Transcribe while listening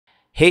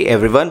Hey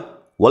everyone,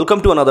 welcome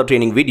to another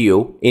training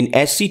video in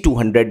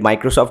SC-200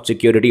 Microsoft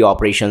Security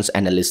Operations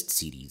Analyst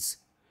series.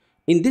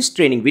 In this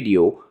training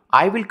video,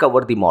 I will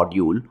cover the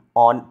module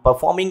on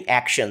performing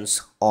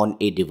actions on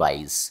a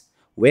device,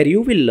 where you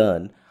will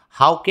learn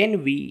how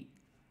can we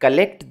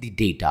collect the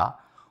data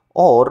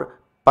or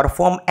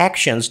perform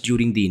actions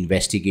during the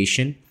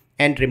investigation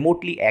and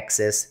remotely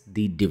access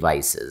the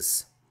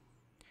devices.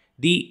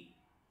 The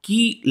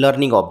key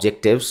learning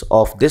objectives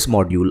of this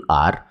module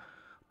are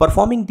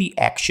performing the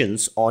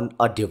actions on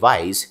a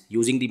device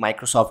using the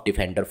Microsoft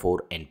Defender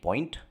for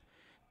Endpoint,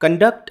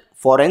 conduct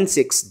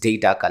forensics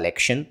data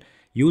collection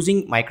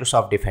using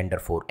Microsoft Defender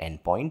for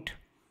Endpoint,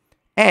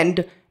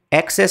 and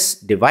access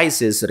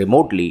devices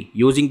remotely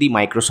using the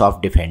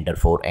Microsoft Defender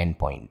for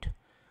Endpoint.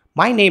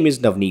 My name is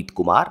Navneet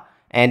Kumar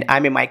and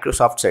I'm a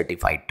Microsoft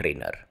certified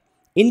trainer.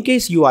 In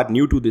case you are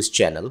new to this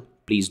channel,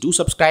 please do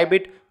subscribe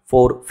it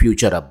for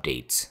future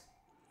updates.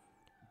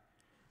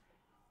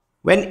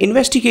 When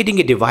investigating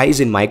a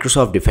device in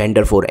Microsoft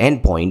Defender for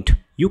Endpoint,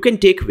 you can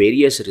take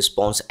various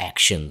response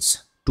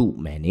actions to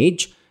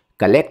manage,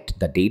 collect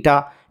the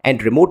data,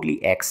 and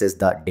remotely access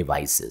the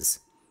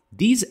devices.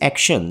 These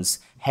actions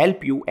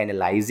help you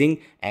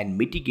analyzing and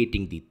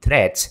mitigating the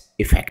threats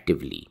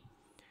effectively.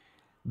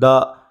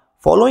 The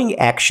following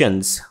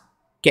actions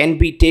can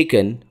be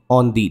taken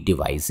on the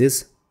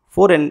devices.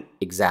 For an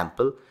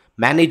example,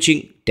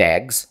 managing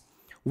tags,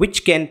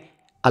 which can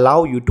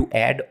allow you to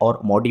add or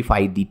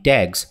modify the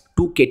tags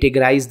to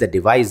categorize the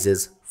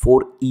devices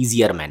for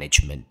easier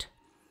management.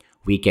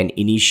 We can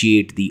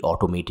initiate the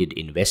automated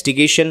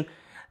investigation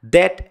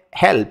that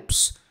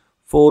helps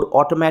for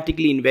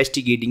automatically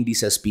investigating the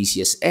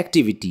suspicious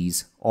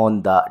activities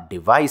on the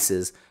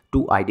devices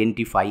to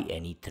identify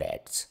any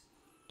threats.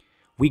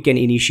 We can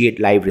initiate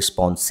live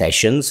response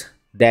sessions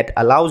that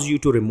allows you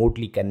to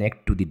remotely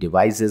connect to the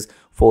devices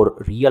for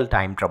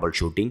real-time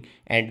troubleshooting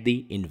and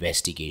the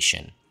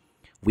investigation.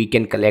 We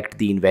can collect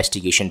the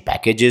investigation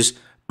packages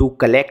to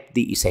collect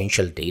the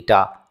essential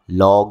data,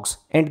 logs,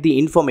 and the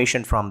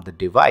information from the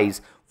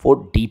device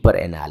for deeper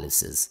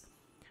analysis.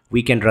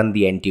 We can run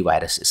the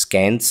antivirus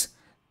scans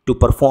to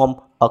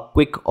perform a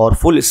quick or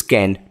full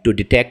scan to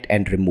detect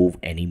and remove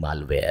any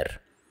malware.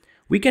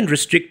 We can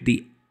restrict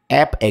the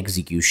app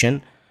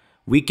execution.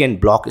 We can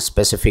block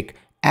specific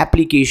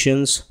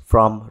applications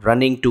from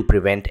running to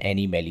prevent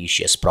any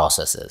malicious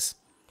processes.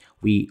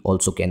 We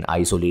also can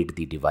isolate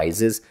the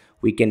devices.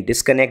 We can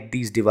disconnect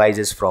these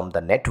devices from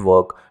the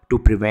network to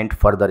prevent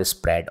further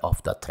spread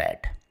of the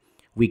threat.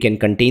 We can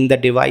contain the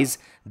device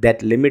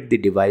that limit the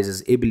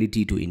device's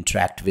ability to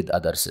interact with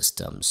other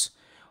systems.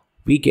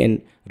 We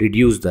can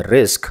reduce the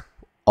risk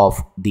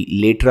of the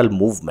lateral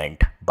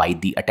movement by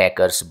the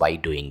attackers by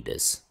doing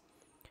this.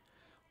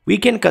 We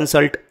can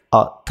consult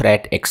a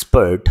threat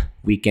expert.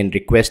 We can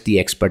request the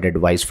expert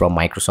advice from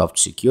Microsoft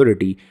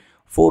Security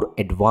for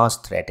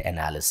advanced threat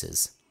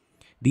analysis.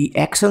 The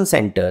Aon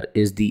Center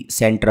is the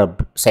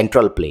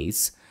central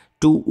place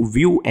to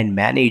view and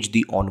manage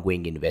the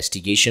ongoing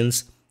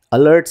investigations,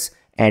 alerts,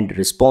 and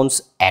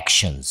response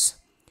actions.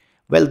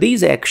 Well,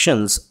 these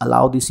actions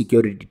allow the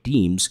security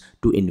teams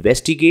to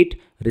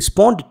investigate,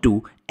 respond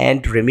to,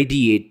 and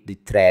remediate the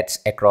threats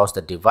across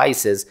the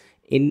devices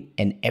in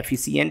an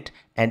efficient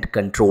and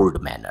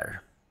controlled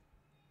manner.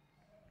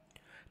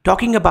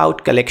 Talking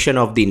about collection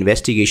of the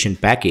investigation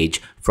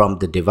package from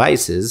the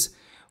devices,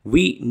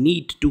 we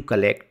need to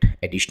collect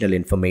additional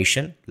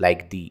information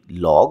like the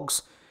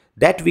logs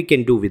that we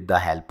can do with the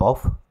help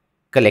of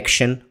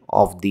collection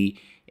of the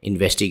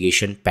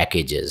investigation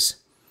packages.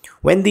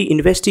 When the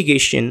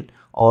investigation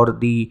or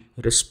the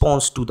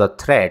response to the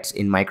threats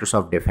in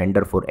Microsoft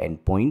Defender for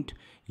Endpoint,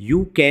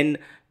 you can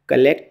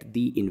collect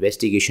the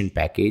investigation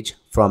package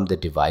from the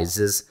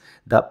devices.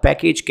 The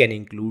package can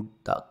include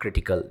the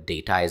critical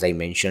data, as I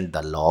mentioned,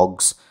 the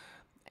logs,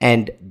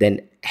 and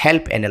then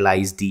help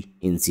analyze the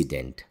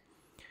incident.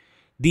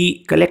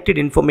 The collected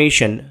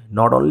information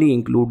not only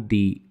include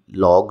the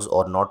logs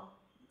or not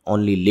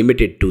only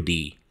limited to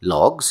the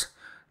logs.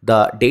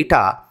 The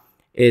data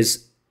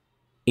is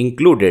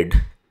included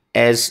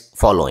as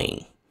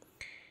following.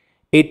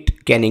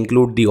 It can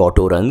include the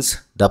auto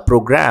runs, the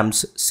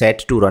programs set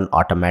to run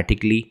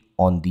automatically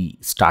on the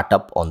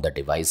startup on the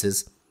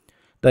devices,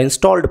 the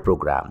installed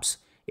programs,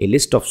 a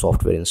list of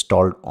software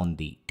installed on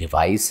the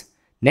device,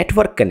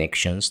 network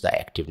connections, the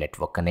active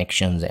network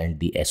connections and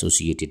the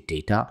associated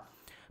data,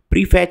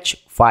 prefetch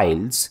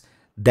files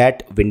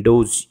that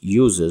Windows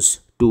uses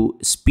to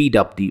speed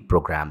up the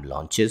program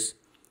launches,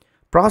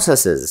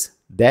 processes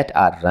that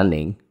are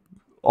running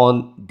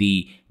on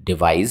the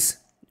device.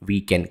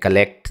 We can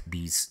collect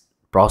these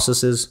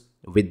processes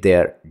with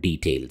their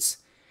details,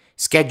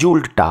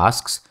 scheduled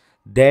tasks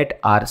that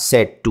are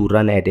set to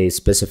run at a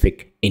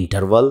specific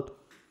interval,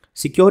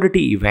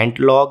 security event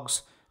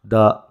logs,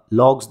 the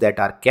logs that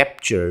are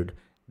captured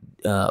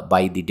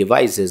by the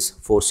devices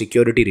for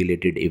security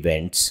related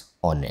events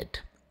on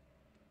it.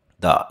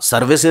 The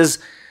services,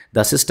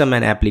 the system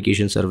and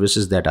application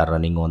services that are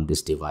running on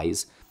this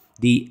device,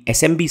 the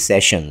SMB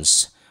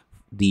sessions,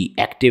 the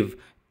active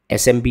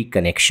SMB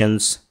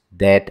connections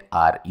that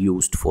are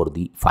used for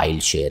the file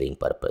sharing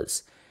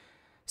purpose.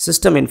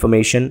 System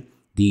information,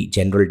 the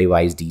general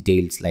device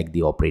details like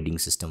the operating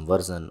system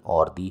version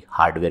or the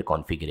hardware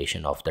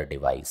configuration of the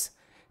device.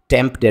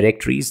 Temp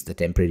directories, the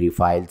temporary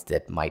files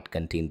that might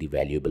contain the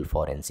valuable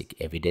forensic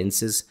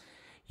evidences.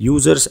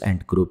 Users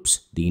and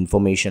groups, the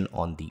information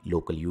on the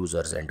local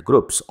users and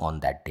groups on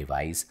that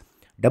device.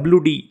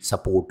 WD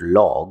support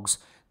logs,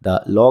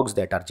 the logs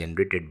that are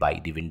generated by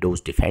the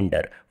Windows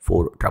Defender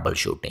for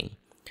troubleshooting.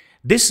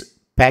 This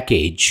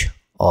package,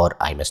 or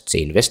I must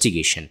say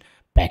investigation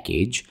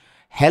package,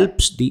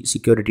 helps the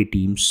security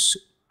teams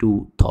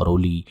to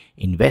thoroughly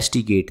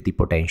investigate the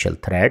potential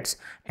threats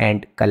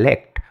and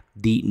collect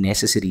the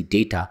necessary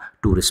data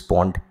to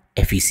respond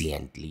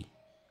efficiently.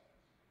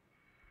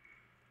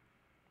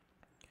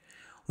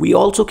 We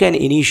also can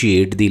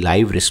initiate the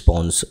live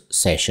response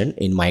session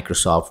in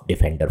Microsoft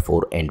Defender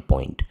for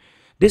Endpoint.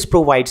 This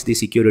provides the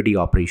security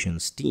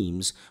operations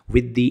teams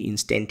with the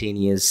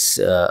instantaneous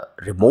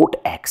remote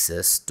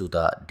access to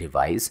the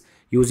device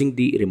using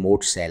the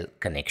remote cell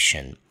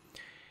connection.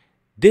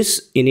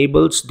 This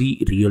enables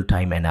the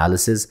real-time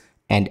analysis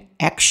and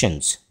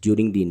actions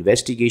during the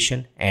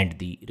investigation and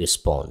the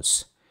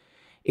response.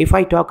 If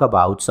I talk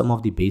about some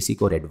of the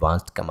basic or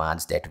advanced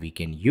commands that we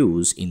can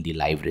use in the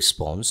live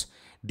response,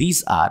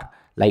 these are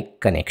like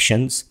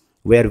connections,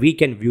 where we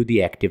can view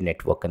the active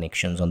network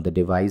connections on the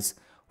device,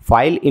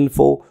 file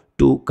info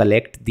to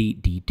collect the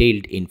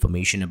detailed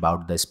information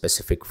about the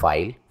specific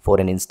file, for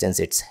an instance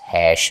its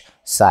hash,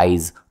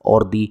 size,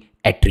 or the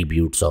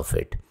attributes of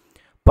it.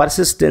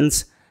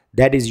 Persistence,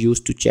 that is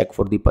used to check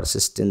for the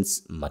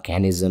persistence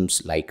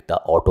mechanisms like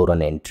the auto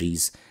run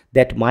entries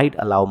that might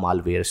allow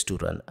malwares to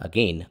run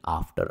again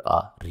after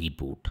a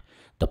reboot.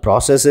 The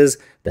processes,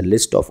 the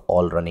list of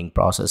all running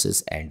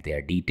processes and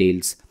their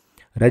details.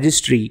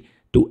 Registry,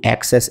 to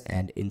access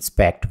and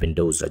inspect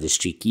Windows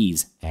registry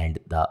keys and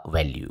the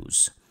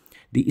values.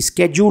 The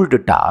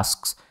scheduled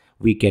tasks,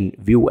 we can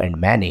view and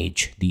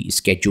manage the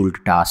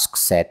scheduled task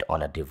set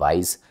on a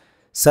device.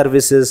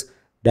 Services,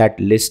 that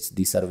lists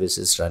the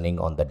services running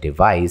on the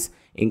device,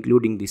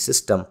 including the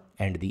system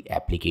and the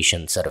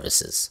application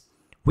services.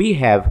 We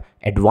have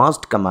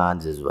advanced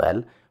commands as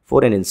well.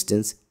 For an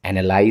instance,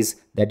 analyze,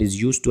 that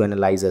is used to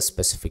analyze a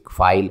specific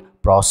file,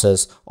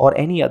 process, or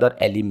any other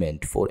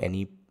element for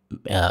any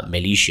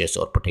malicious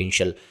or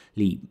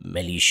potentially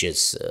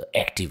malicious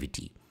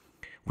activity.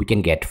 We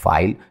can get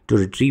file, to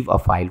retrieve a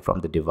file from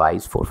the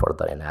device for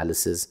further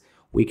analysis.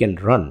 We can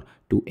run,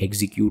 to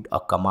execute a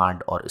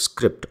command or a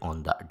script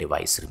on the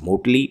device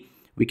remotely.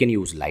 We can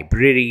use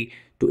library,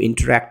 to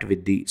interact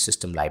with the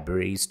system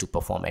libraries to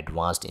perform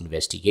advanced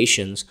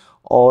investigations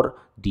or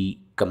the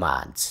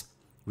commands.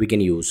 We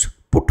can use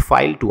put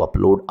file, to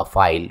upload a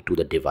file to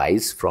the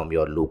device from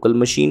your local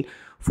machine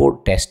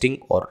for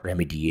testing or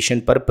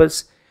remediation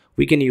purpose.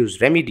 We can use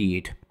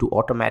remediate, to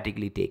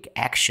automatically take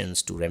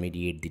actions to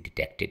remediate the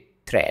detected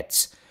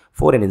threats.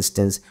 For an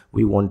instance,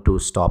 we want to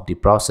stop the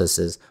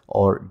processes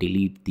or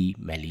delete the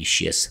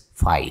malicious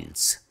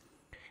files.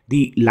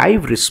 The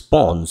live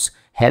response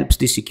helps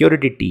the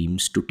security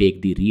teams to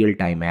take the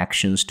real-time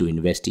actions to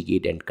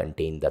investigate and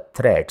contain the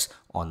threats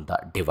on the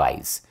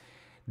device.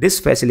 This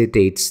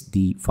facilitates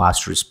the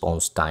fast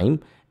response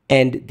time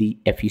and the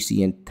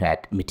efficient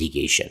threat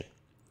mitigation.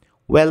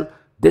 Well,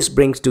 this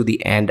brings to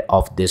the end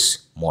of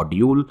this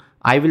module.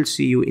 I will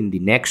see you in the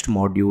next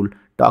module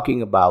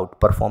talking about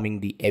performing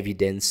the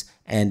evidence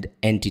and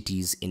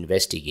entities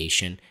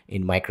investigation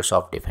in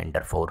Microsoft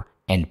Defender for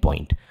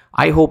Endpoint.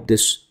 I hope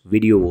this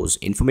video was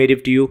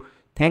informative to you.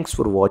 Thanks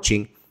for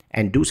watching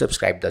and do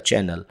subscribe the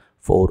channel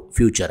for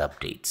future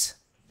updates.